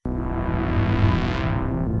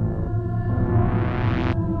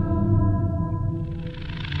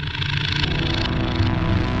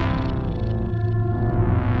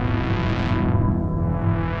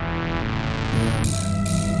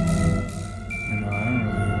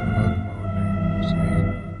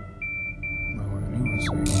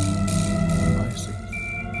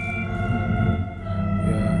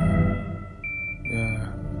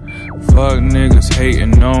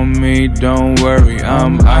hating on me, don't worry,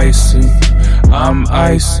 I'm icy, I'm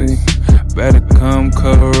icy. Better come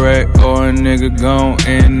correct or a nigga gon'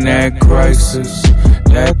 end that crisis,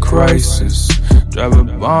 that crisis. Drop a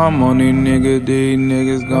bomb on these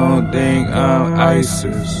niggas gon' think I'm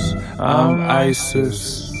ISIS, I'm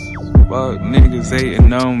ISIS. Fuck niggas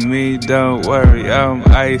hating on me, don't worry, I'm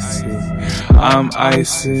icy, I'm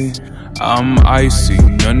icy, I'm icy.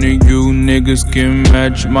 None of you niggas can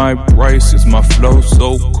match my prices. My flow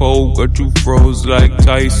so cold, got you froze like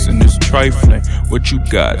Tyson. It's trifling, what you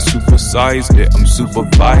got, supersized it. I'm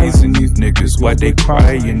supervising these niggas, why they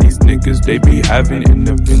crying? These niggas, they be having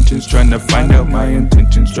interventions, trying to find out my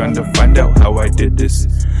intentions, trying to find out how I did this.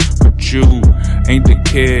 But you ain't the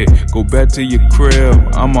kid, go back to your crib.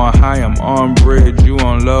 I'm on high, I'm on bridge, you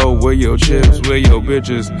on low, where your chips, where your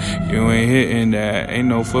bitches? You ain't hitting that, ain't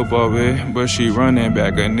no football bitch, but she running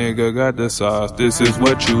back, a nigga got the sauce, this is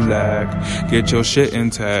what you lack, get your shit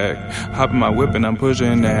intact. Hop in my whip and I'm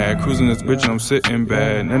pushing that, cruising this bitch and I'm sitting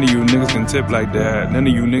bad. None of you niggas can tip like that, none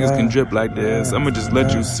of you niggas can drip like this. I'ma just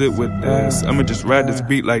let you sit with this, I'ma just ride this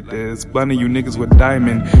beat like this. Blinding you niggas with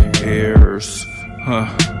diamond ears, huh.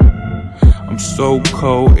 I'm so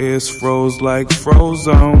cold, it's froze like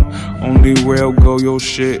Frozone. Only real go, your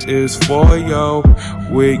shit is for yo.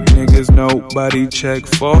 Weak niggas, nobody check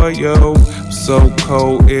for yo. So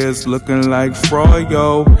cold, it's looking like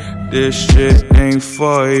Froyo. This shit ain't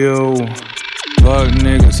for you. Fuck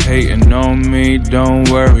niggas hating on me, don't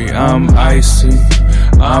worry, I'm icy,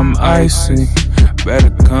 I'm icy.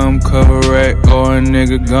 Better come correct or a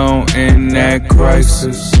nigga gon' end that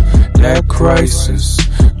crisis, that crisis.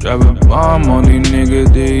 Drop a bomb on these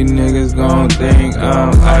niggas gon' think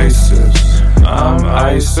I'm ISIS, I'm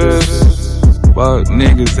ISIS. Fuck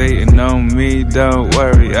niggas hating on me, don't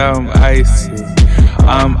worry, I'm icy,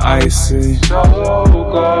 I'm icy. So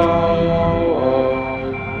cold,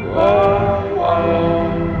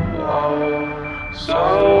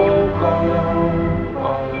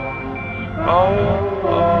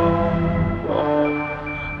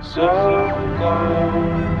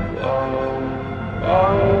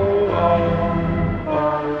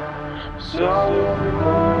 so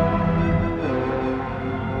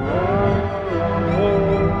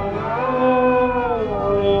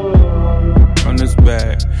run this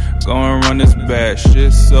back, go and run this back.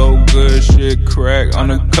 Shit so good, shit crack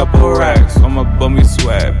on a couple racks. On my bummy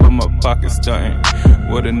swag, but my pockets stunting.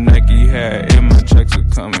 With a Nike hat and my checks are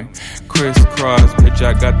coming. Crisscross, bitch,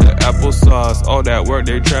 I got the applesauce. All that work,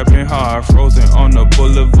 they trapping hard. Frozen on the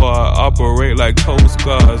boulevard, operate like Coast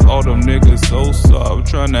Guards. All them niggas so soft,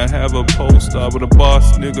 trying to have a post-op, but a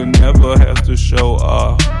boss nigga never has to show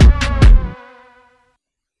off.